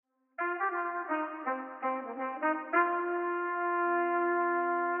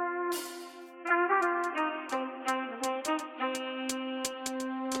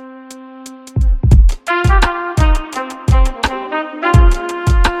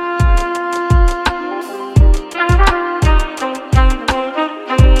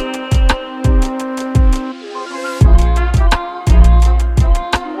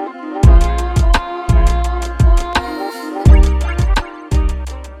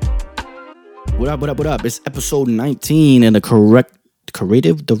What up? It's episode 19 and the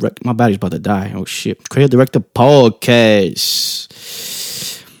creative direct. My body's about to die. Oh shit. Creative Director Podcast.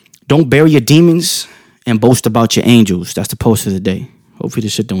 Don't bury your demons and boast about your angels. That's the post of the day. Hopefully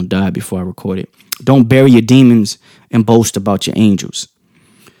this shit don't die before I record it. Don't bury your demons and boast about your angels.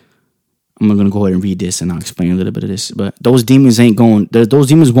 I'm gonna go ahead and read this and I'll explain a little bit of this. But those demons those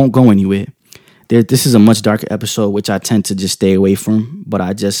demons won't go anywhere. This is a much darker episode, which I tend to just stay away from. But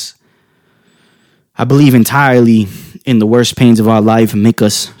I believe entirely in the worst pains of our life and make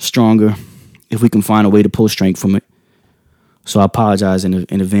us stronger if we can find a way to pull strength from it. So I apologize in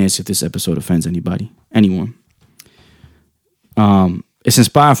advance if this episode offends anyone. It's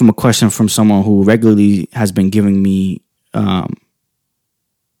inspired from a question from someone who regularly has been giving me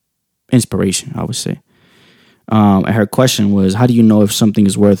inspiration, I would say. And her question was, how do you know if something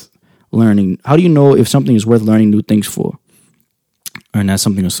is worth learning? How do you know if something is worth learning new things for? Or not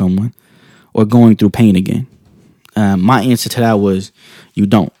something or someone. Or going through pain again? My answer to that was, you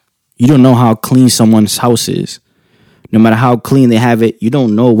don't. You don't know how clean someone's house is. No matter how clean they have it, you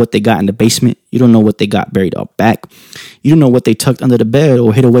don't know what they got in the basement. You don't know what they got buried up back. You don't know what they tucked under the bed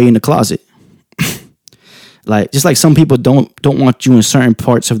or hid away in the closet. Just like some people don't want you in certain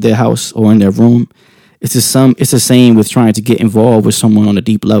parts of their house or in their room. It's the same with trying to get involved with someone on a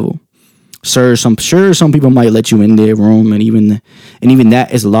deep level. Some people might let you in their room, and even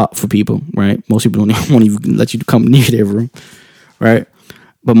that is a lot for people, right? Most people won't even let you come near their room, right?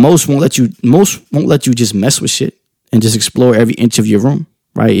 But most won't let you just mess with shit and just explore every inch of your room,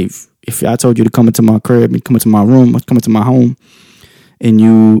 right? If I told you to come into my crib and come into my room, come into my home,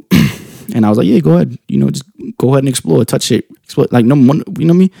 and and I was like, yeah, go ahead, just go ahead and explore, touch it, explore. Like, no one, you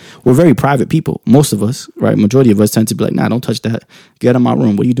know what I mean? We're very private people, most of us, right? Majority of us tend to be like, nah, don't touch that. Get out of my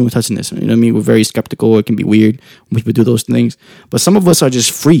room. What are you doing touching this? You know what I mean? We're very skeptical. It can be weird when people do those things. But some of us are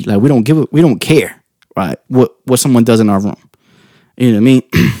just free. Like, we don't care, right? What someone does in our room. You know what I mean?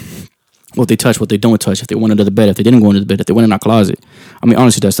 What they touch, what they don't touch, if they went under the bed, if they didn't go under the bed, if they went in our closet. I mean,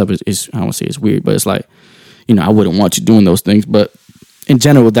 honestly, that stuff is I don't say it's weird, but it's like, I wouldn't want you doing those things. But in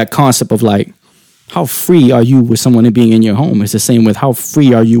general, that concept of like, how free are you with someone being in your home? It's the same with how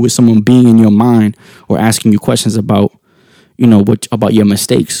free are you with someone being in your mind or asking you questions about, about your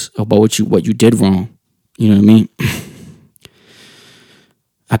mistakes, about what you did wrong. You know what I mean?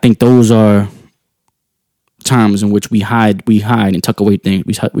 I think those are times in which we hide and tuck away things.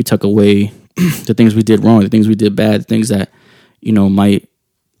 We tuck away the things we did wrong, the things we did bad, the things that, might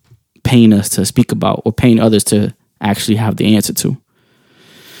pain us to speak about or pain others to actually have the answer to.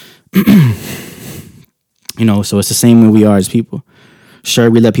 So it's the same way we are as people. Sure,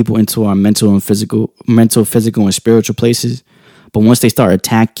 we let people into our mental, physical, and spiritual places. But once they start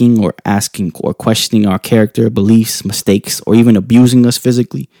attacking or asking or questioning our character, beliefs, mistakes, or even abusing us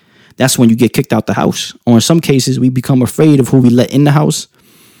physically, that's when you get kicked out the house. Or in some cases, we become afraid of who we let in the house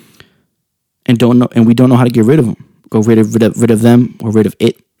and we don't know how to get rid of them. Go rid of them, or rid of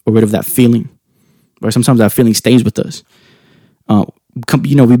it, or rid of that feeling. Or sometimes that feeling stays with us.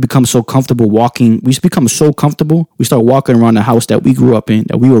 We become so comfortable walking. We become so comfortable. We start walking around the house that we grew up in,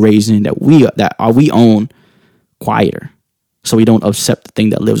 that we were raised in, that we own, quieter, so we don't upset the thing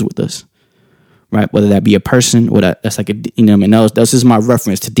that lives with us, right? Whether that be a person or that's like this is my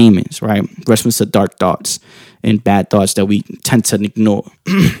reference to demons, right? Reference to dark thoughts and bad thoughts that we tend to ignore,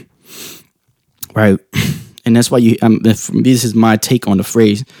 right? And that's why this is my take on the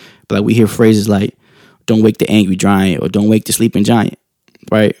phrase. But like we hear phrases like, "Don't wake the angry giant" or "Don't wake the sleeping giant."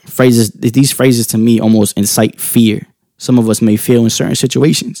 Right? These phrases to me almost incite fear. Some of us may feel in certain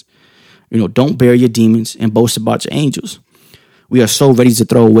situations. Don't bury your demons and boast about your angels. We are so ready to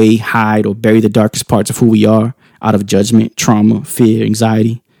throw away, hide, or bury the darkest parts of who we are out of judgment, trauma, fear,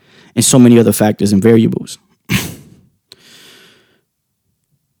 anxiety, and so many other factors and variables. All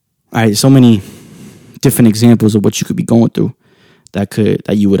right, so many different examples of what you could be going through that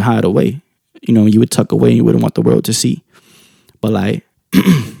you would hide away. You would tuck away and you wouldn't want the world to see. But like,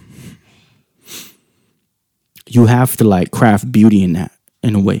 you have to like craft beauty in that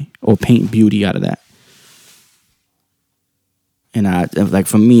in a way, or paint beauty out of that. And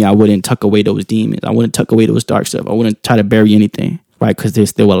for me, I wouldn't tuck away those demons. I wouldn't tuck away those dark stuff. I wouldn't try to bury anything, right? Because they're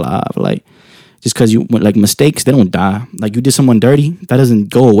still alive. Like, just because mistakes, they don't die. Like, you did someone dirty, that doesn't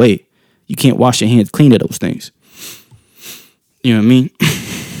go away. You can't wash your hands clean of those things. You know what I mean?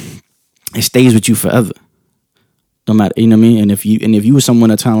 It stays with you forever. No matter, you know what I mean? And if you were someone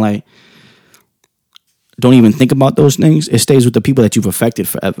that's kind of like, don't even think about those things, it stays with the people that you've affected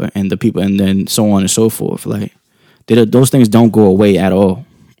forever, and the people, and then so on and so forth. Like, those things don't go away at all.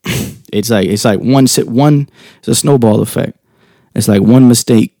 It's like one, it's a snowball effect. It's like one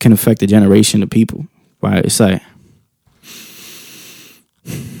mistake can affect a generation of people, right? It's like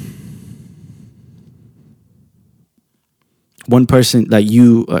one person, like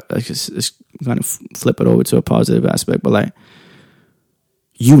you, it's kind of flip it over to a positive aspect, but like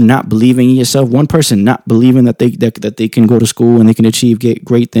you not believing in yourself, one person not believing that they can go to school and they can get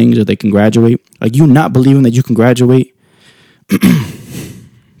great things, or they can graduate, like you not believing that you can graduate,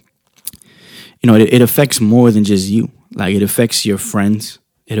 it affects more than just you. Like it affects your friends,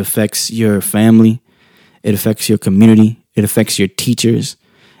 it affects your family, it affects your community, it affects your teachers,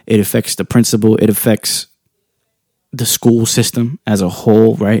 it affects the principal, it affects the school system as a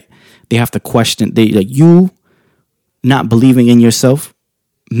whole, right? They have to question, you not believing in yourself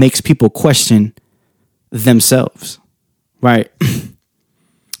makes people question themselves, right?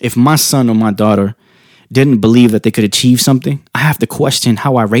 If my son or my daughter didn't believe that they could achieve something, I have to question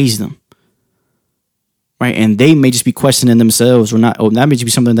how I raised them, right? And they may just be questioning themselves, or that may just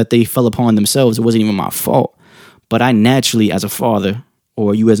be something that they fell upon themselves. It wasn't even my fault. But I naturally, as a father,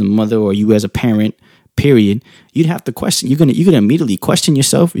 or you as a mother, or you as a parent, period, you'd have to question. You're gonna immediately question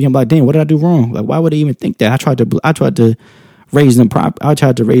yourself. You're gonna be like, damn, what did I do wrong? Like, why would they even think that? I tried to raise them I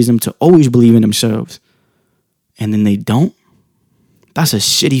tried to raise them to always believe in themselves, and then they don't. That's a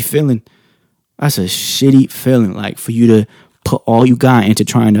shitty feeling. That's a shitty feeling. Like, for you to put all you got into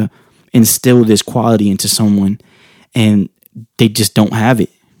trying to instill this quality into someone, and they just don't have it,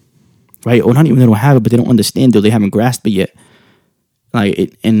 right? Or not even they don't have it, but they don't understand it. They haven't grasped it yet.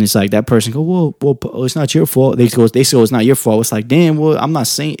 Like, and it's like that person go, well, it's not your fault. They say it's not your fault. It's like, damn, well, I'm not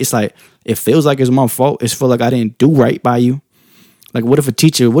saying. It's like, it feels like it's my fault. It feels like I didn't do right by you. Like, what if a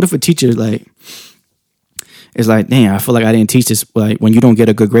teacher like, it's like, damn, I feel like I didn't teach this. Like, when you don't get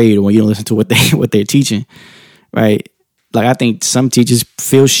a good grade, or when you don't listen to what they're teaching, right? Like, I think some teachers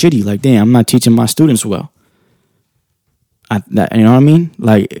feel shitty. Like, damn, I'm not teaching my students well. You know what I mean?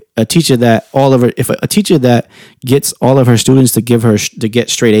 Like, a teacher that if a teacher that gets all of her students to get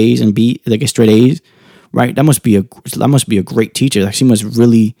straight A's and get straight A's, right? That must be a great teacher. Like, she must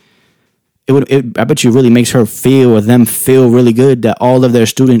really. I bet you really makes her feel, or them feel, really good that all of their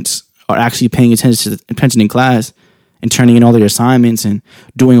students are actually paying attention in class, and turning in all their assignments, and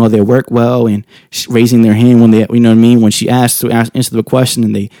doing all their work well, and raising their hand when they, you know what I mean, when she asks to answer the question,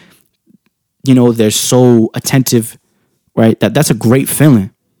 and they, they're so attentive, right? That's a great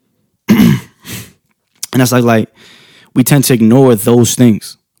feeling. And that's like we tend to ignore those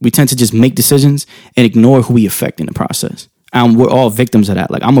things. We tend to just make decisions and ignore who we affect in the process. And we're all victims of that.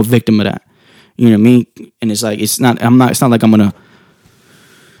 Like, I'm a victim of that. You know what I mean? And it's like, it's not like I'm gonna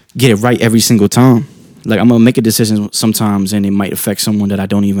get it right every single time. Like, I'm gonna make a decision sometimes, and it might affect someone that I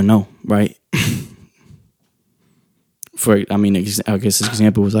don't even know, right? I guess this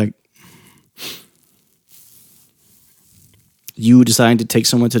example was like you deciding to take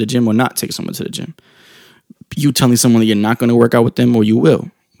someone to the gym or not take someone to the gym. You telling someone that you're not going to work out with them, or you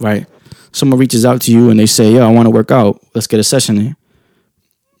will, right? Someone reaches out to you and they say, yo, I want to work out. Let's get a session in,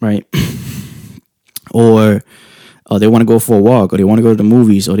 right? Or they want to go for a walk, or they want to go to the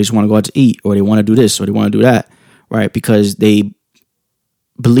movies, or they just want to go out to eat, or they want to do this, or they want to do that, right? Because they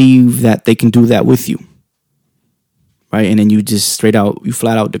believe that they can do that with you, right? And then you just flat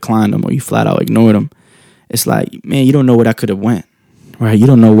out decline them, or you flat out ignore them. It's like, man, you don't know where that could have went, right? You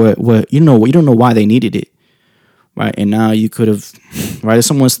don't know you don't know why they needed it, right? And now you could have, right?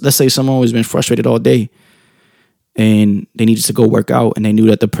 Let's say someone has been frustrated all day, and they needed to go work out, and they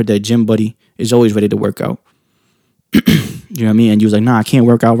knew that their gym buddy is always ready to work out. You know what I mean? And you was like, nah, I can't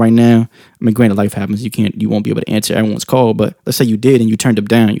work out right now. I mean, granted, life happens. You won't be able to answer everyone's call, but let's say you did and you turned them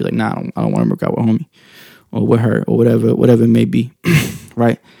down. You're like, nah, I don't want to work out with homie or with her or whatever it may be,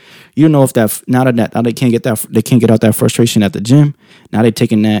 right? You don't know if now they can't get out that frustration at the gym. Now they're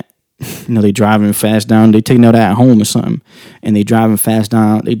taking that, they driving fast down. They taking out that at home or something, and they driving fast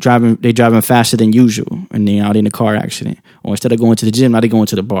down. They driving faster than usual, and they out in a car accident. Or instead of going to the gym, now they going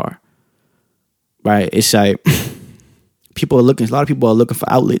to the bar. Right? It's like a lot of people are looking for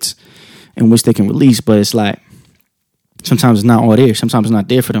outlets in which they can release, but it's like sometimes it's not all there. Sometimes it's not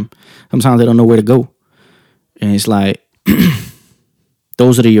there for them. Sometimes they don't know where to go, and it's like.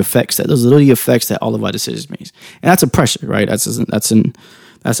 Those are the effects that all of our decisions means, and that's a pressure, right? That's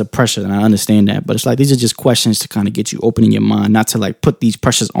a pressure, and I understand that. But it's like these are just questions to kind of get you open in your mind, not to like put these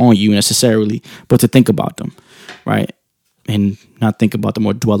pressures on you necessarily, but to think about them, right? And not think about them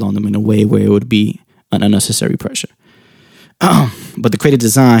or dwell on them in a way where it would be an unnecessary pressure. But the creative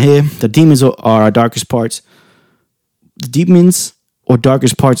design here, the demons are our darkest parts. The demons or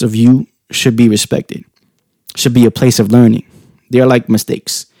darkest parts of you should be respected. Should be a place of learning. They're like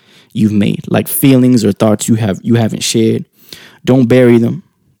mistakes you've made, like feelings or thoughts you haven't shared. Don't bury them.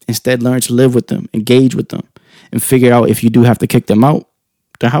 Instead, learn to live with them, engage with them, and figure out if you do have to kick them out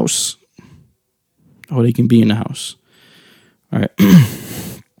the house, or they can be in the house. All right.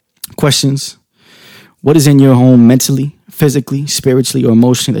 Questions. What is in your home mentally, physically, spiritually, or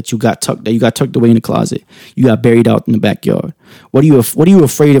emotionally that you got tucked away in the closet? You got buried out in the backyard. What are you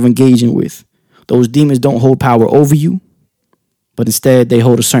afraid of engaging with? Those demons don't hold power over you, but instead they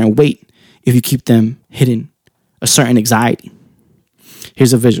hold a certain weight if you keep them hidden, a certain anxiety.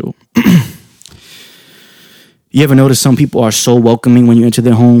 Here's a visual. You ever notice some people are so welcoming when you enter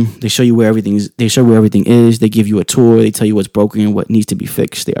their home? They show you where everything is. They give you a tour. They tell you what's broken and what needs to be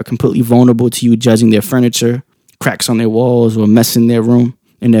fixed. They are completely vulnerable to you judging their furniture, cracks on their walls, or mess in their room,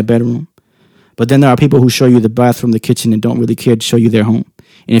 in their bedroom. But then there are people who show you the bathroom, the kitchen, and don't really care to show you their home.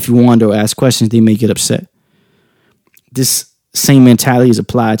 And if you wander or ask questions, they may get upset. This same mentality is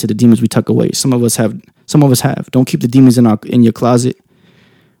applied to the demons we tuck away. Some of us have. Don't keep the demons in your closet.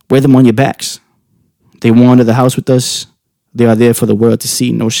 Wear them on your backs. They wander the house with us. They are there for the world to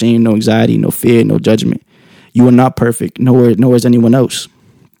see. No shame, no anxiety, no fear, no judgment. You are not perfect, nor is anyone else.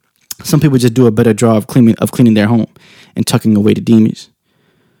 Some people just do a better job of cleaning their home and tucking away the demons.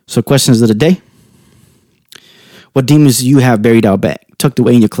 So questions of the day. What demons do you have buried out back, tucked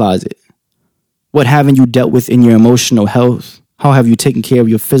away in your closet? What haven't you dealt with in your emotional health? How have you taken care of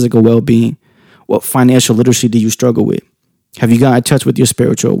your physical well-being? What financial literacy do you struggle with? Have you got in touch with your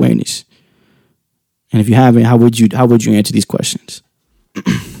spiritual awareness? And if you haven't, how would you answer these questions?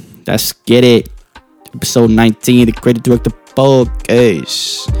 Let's get it. Episode 19, the Creative Director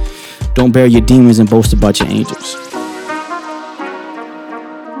Podcast. Don't bury your demons and boast about your angels.